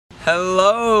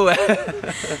Hello!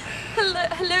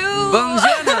 Hello!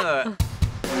 Buongiorno!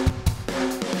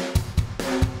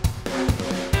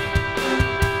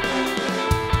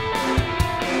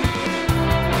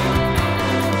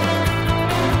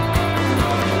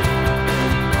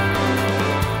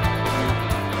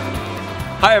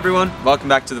 Hi everyone, welcome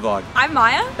back to the vlog. I'm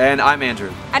Maya. And I'm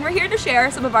Andrew. And we're here to share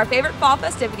some of our favorite fall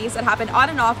festivities that happened on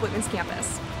and off Whitman's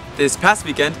campus. This past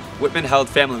weekend, Whitman held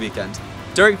Family Weekend.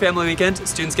 During Family Weekend,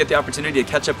 students get the opportunity to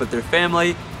catch up with their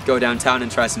family, go downtown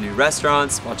and try some new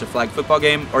restaurants, watch a flag football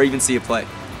game, or even see a play.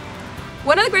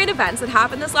 One of the great events that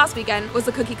happened this last weekend was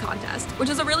the Cookie Contest, which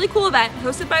is a really cool event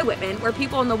hosted by Whitman where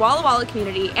people in the Walla Walla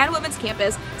community and Whitman's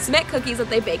campus submit cookies that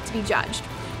they bake to be judged.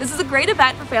 This is a great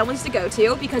event for families to go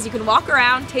to because you can walk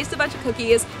around, taste a bunch of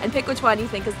cookies, and pick which one you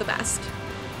think is the best.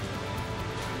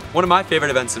 One of my favorite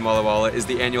events in Walla Walla is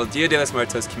the annual Dia de los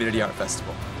Muertos Community Art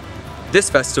Festival. This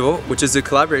festival, which is a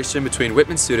collaboration between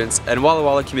Whitman students and Walla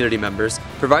Walla community members,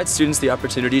 provides students the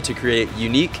opportunity to create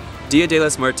unique Dia de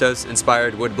los Muertos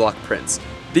inspired woodblock prints.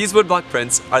 These woodblock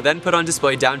prints are then put on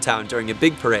display downtown during a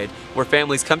big parade where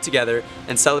families come together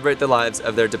and celebrate the lives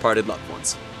of their departed loved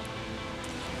ones.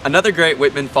 Another great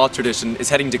Whitman fall tradition is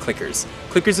heading to Clickers.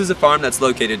 Clickers is a farm that's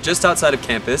located just outside of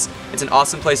campus. It's an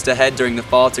awesome place to head during the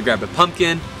fall to grab a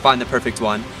pumpkin, find the perfect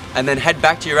one, and then head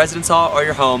back to your residence hall or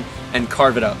your home and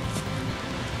carve it up.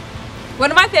 One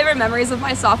of my favorite memories of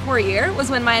my sophomore year was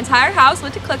when my entire house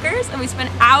went to Clickers and we spent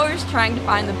hours trying to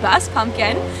find the best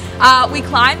pumpkin. We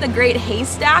climbed the great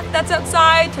haystack that's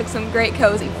outside, took some great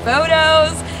cozy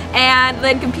photos, and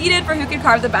then competed for who could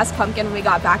carve the best pumpkin when we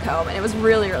got back home, and it was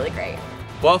really, really great.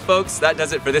 Well folks, that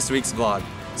does it for this week's vlog.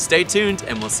 Stay tuned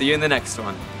and we'll see you in the next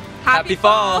one. Happy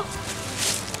fall!